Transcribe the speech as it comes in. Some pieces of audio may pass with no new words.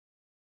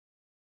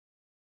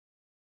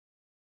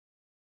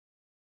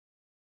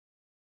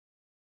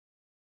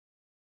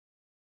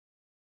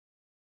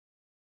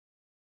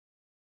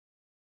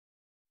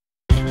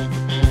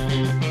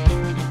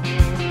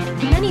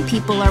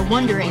people are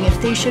wondering if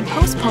they should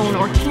postpone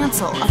or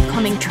cancel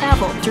upcoming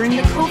travel during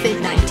the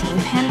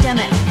COVID-19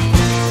 pandemic.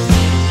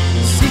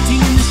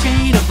 Sitting in the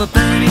shade of a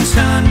burning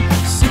sun,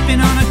 sipping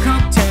on a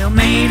cocktail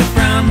made of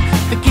rum.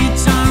 The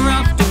kids are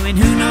off doing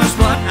who knows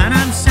what, and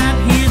I'm sat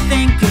here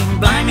thinking,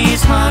 blimey,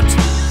 it's hot.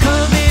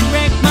 COVID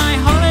wrecked my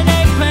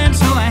holiday plan,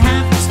 so I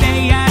have to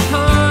stay at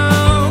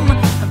home.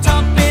 I'm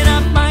topping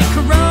up my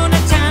Corona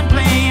tan,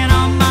 playing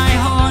on my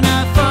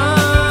Horner phone.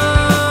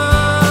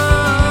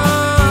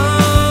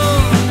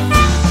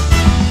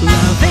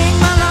 Loving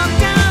my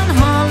lockdown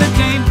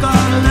holiday, got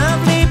a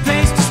lovely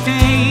place to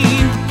stay.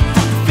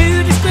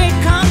 Food is great,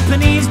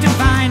 company's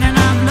divine, and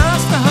I've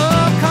lost the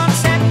whole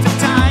concept of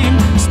time.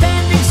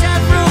 Spending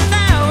several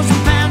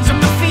 £1,000s on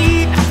my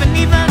feet, haven't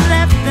even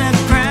left the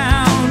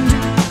ground.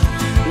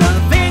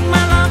 Loving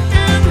my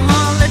lockdown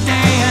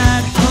holiday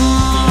at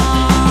home.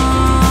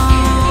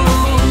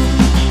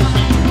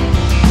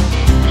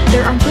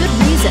 There are good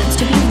reasons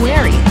to be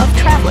wary of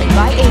traveling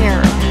by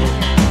air.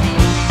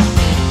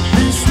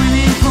 The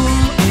swimming pool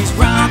is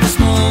rather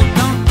small,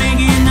 not big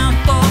enough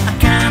for a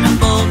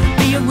cannonball.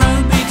 The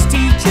aerobics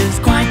teacher's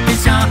quite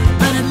bizarre,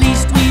 but at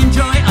least we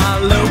enjoy our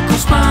local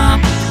spa.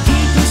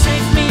 Keeping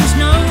safe means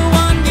no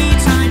one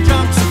needs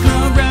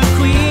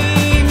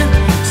hydroxychloroquine,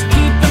 so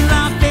keep them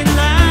laughing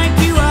like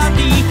you are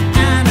the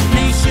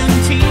animation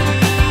team.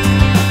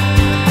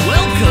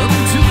 Welcome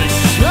to the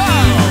show.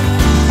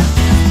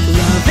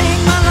 Loving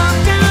my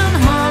lockdown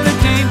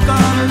holiday,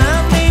 got a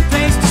lovely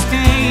place to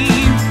stay.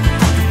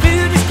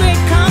 Food is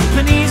great,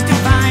 company's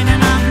divine,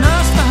 and I've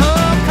lost the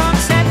whole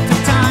concept of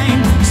time.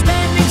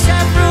 Spending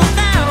several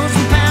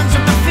 £1,000s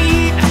on my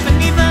feet,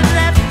 haven't even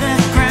left the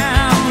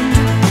ground.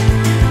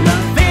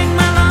 Loving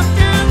my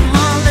lockdown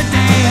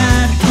holiday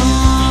at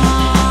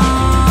home.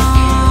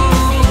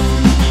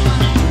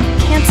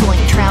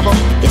 Canceling travel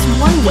is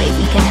one way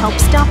we can help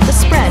stop the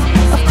spread